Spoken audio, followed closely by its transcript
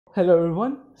Hello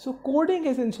everyone. So coding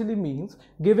essentially means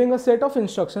giving a set of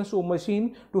instructions to a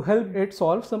machine to help it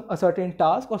solve a certain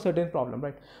task or certain problem,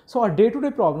 right? So our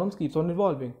day-to-day problems keeps on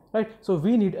evolving, right? So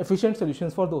we need efficient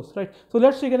solutions for those, right? So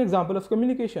let's take an example of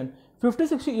communication. 50,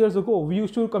 60 years ago, we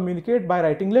used to communicate by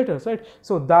writing letters, right?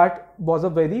 So that was a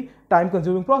very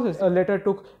time-consuming process. A letter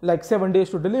took like 7 days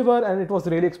to deliver and it was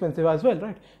really expensive as well,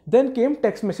 right? Then came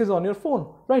text messages on your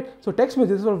phone, right? So text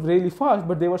messages were really fast,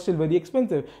 but they were still very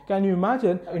expensive. Can you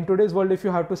imagine in today's world, if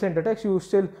you have to send a text, you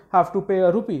still have to pay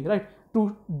a rupee, right?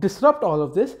 To disrupt all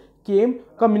of this came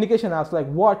communication apps like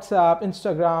WhatsApp,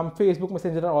 Instagram, Facebook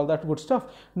Messenger, and all that good stuff.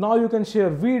 Now you can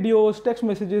share videos, text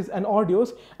messages, and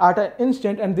audios at an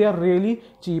instant, and they are really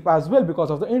cheap as well because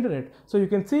of the internet. So you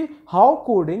can see how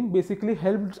coding basically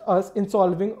helped us in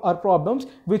solving our problems,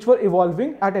 which were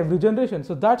evolving at every generation.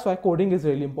 So that's why coding is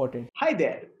really important. Hi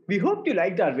there. We hope you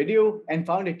liked our video and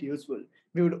found it useful.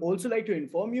 We would also like to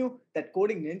inform you that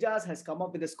Coding Ninjas has come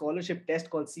up with a scholarship test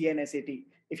called CNSAT.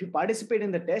 If you participate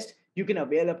in the test, you can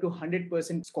avail up to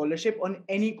 100% scholarship on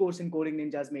any course in Coding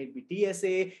Ninjas, may it be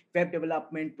TSA, web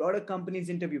development, product companies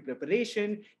interview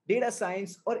preparation, data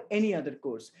science, or any other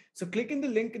course. So click in the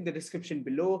link in the description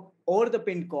below or the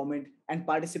pinned comment and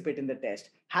participate in the test.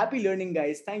 Happy learning,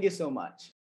 guys. Thank you so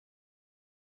much.